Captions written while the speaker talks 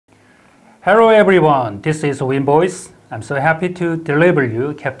Hello everyone, this is Winvoice. I'm so happy to deliver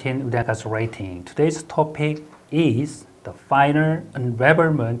you Captain Udeka's rating. Today's topic is the final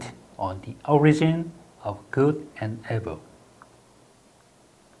unravelment on the origin of good and evil.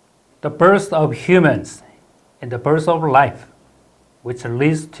 The birth of humans and the birth of life, which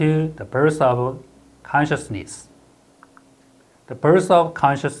leads to the birth of consciousness. The birth of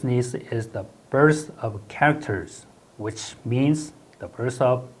consciousness is the birth of characters, which means the birth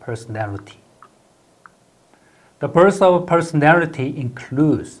of personality. The birth of personality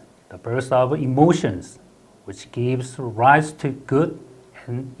includes the birth of emotions, which gives rise to good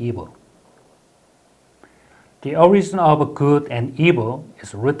and evil. The origin of good and evil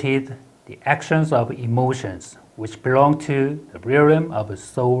is rooted in the actions of emotions, which belong to the realm of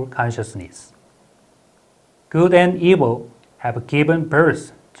soul consciousness. Good and evil have given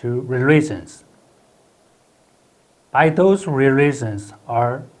birth to religions. By those religions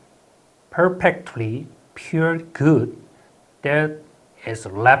are perfectly pure good that is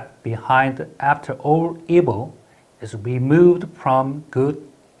left behind after all evil is removed from good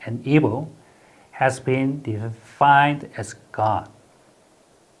and evil has been defined as God.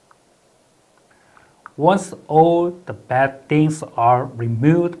 Once all the bad things are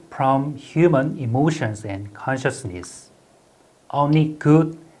removed from human emotions and consciousness, only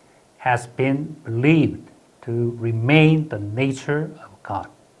good has been believed to remain the nature of God.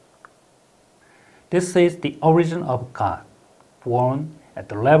 This is the origin of God, born at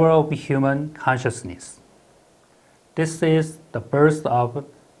the level of human consciousness. This is the birth of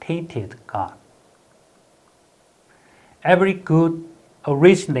tainted God. Every good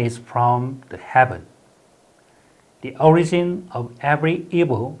originates from the heaven. The origin of every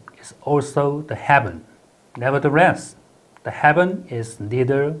evil is also the heaven. Nevertheless, the heaven is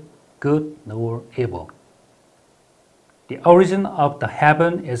neither good nor evil. The origin of the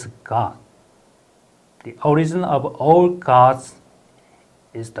heaven is God. The origin of all gods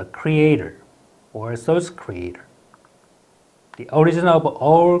is the Creator or Source Creator. The origin of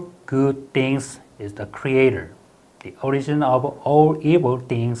all good things is the Creator. The origin of all evil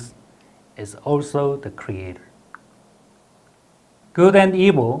things is also the Creator. Good and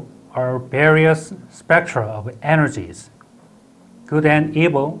evil are various spectra of energies. Good and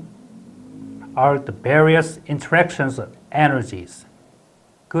evil are the various interactions of energies.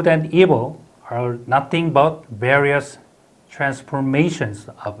 Good and evil are nothing but various transformations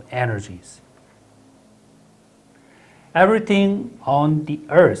of energies. Everything on the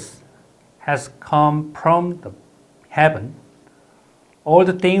earth has come from the heaven. All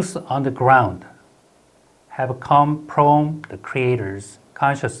the things on the ground have come from the Creator's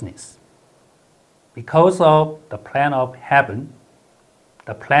consciousness. Because of the plan of heaven,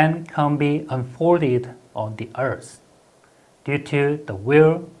 the plan can be unfolded on the earth. Due to the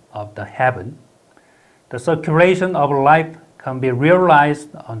will of the heaven, the circulation of life can be realized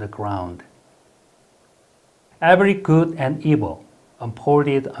on the ground. Every good and evil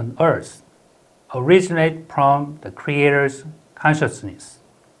unfolded on earth originate from the Creator's consciousness.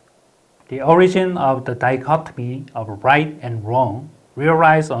 The origin of the dichotomy of right and wrong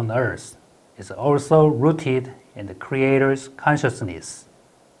realized on earth is also rooted in the Creator's consciousness.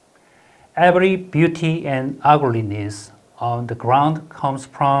 Every beauty and ugliness on the ground comes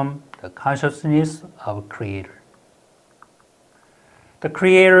from the consciousness of Creator. The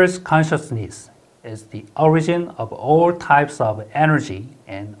Creator's consciousness is the origin of all types of energy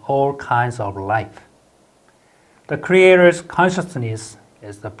and all kinds of life. The Creator's consciousness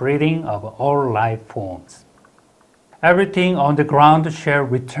is the breathing of all life forms. Everything on the ground shall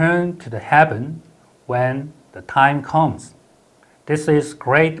return to the heaven when the time comes. This is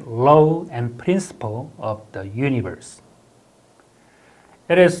great law and principle of the universe.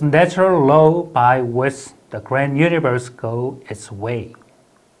 It is natural law by which the grand universe goes its way.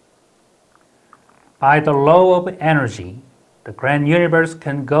 By the law of energy, the grand universe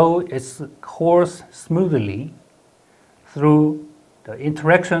can go its course smoothly. Through the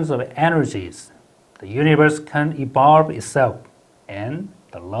interactions of energies, the universe can evolve itself, and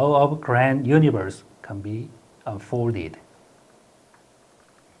the law of grand universe can be unfolded.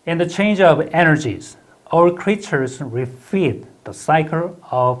 In the change of energies, all creatures repeat the cycle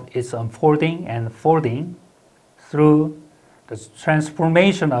of its unfolding and folding. Through the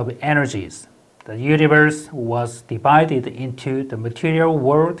transformation of energies, the universe was divided into the material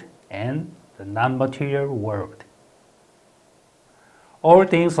world and the non-material world. All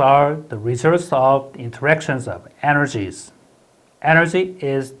things are the results of the interactions of energies. Energy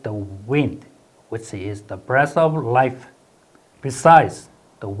is the wind, which is the breath of life. Besides,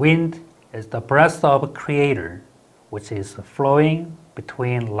 the wind is the breath of Creator, which is flowing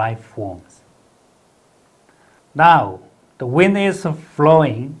between life forms. Now, the wind is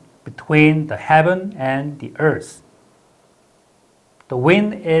flowing between the heaven and the earth. The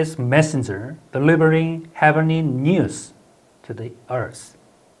wind is messenger delivering heavenly news to the earth.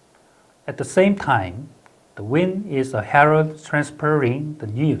 At the same time, the wind is a herald transferring the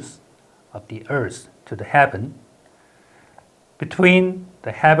news of the earth to the heaven. Between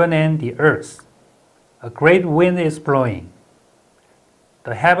the heaven and the earth, a great wind is blowing.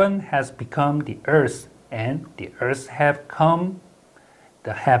 The heaven has become the earth, and the earth have come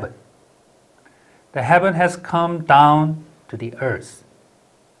the heaven. The heaven has come down to the earth.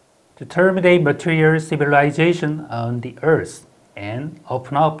 To terminate material civilization on the earth and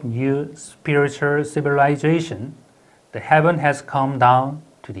open up new spiritual civilization, the heaven has come down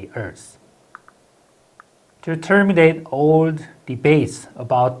to the earth. To terminate old debates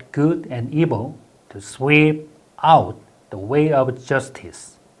about good and evil, to sweep out the way of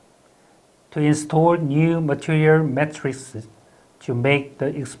justice, to install new material matrices to make the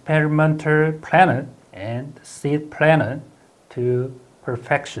experimental planet and the seed planet to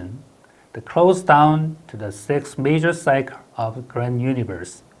perfection, to close down to the 6 major cycle of the grand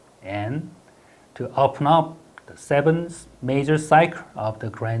universe, and to open up the 7th major cycle of the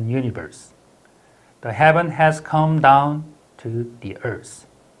grand universe. The heaven has come down to the earth.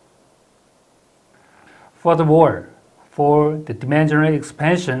 Furthermore, for the dimensional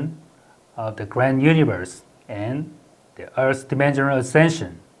expansion of the grand universe and the earth's dimensional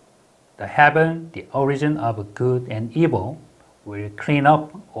ascension, the heaven, the origin of good and evil, will clean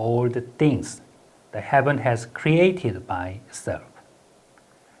up all the things the heaven has created by itself.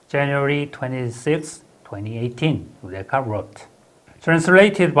 January 26, 2018, Udeka wrote.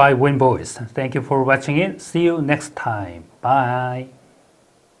 Translated by Win Voice. Thank you for watching it. See you next time. Bye.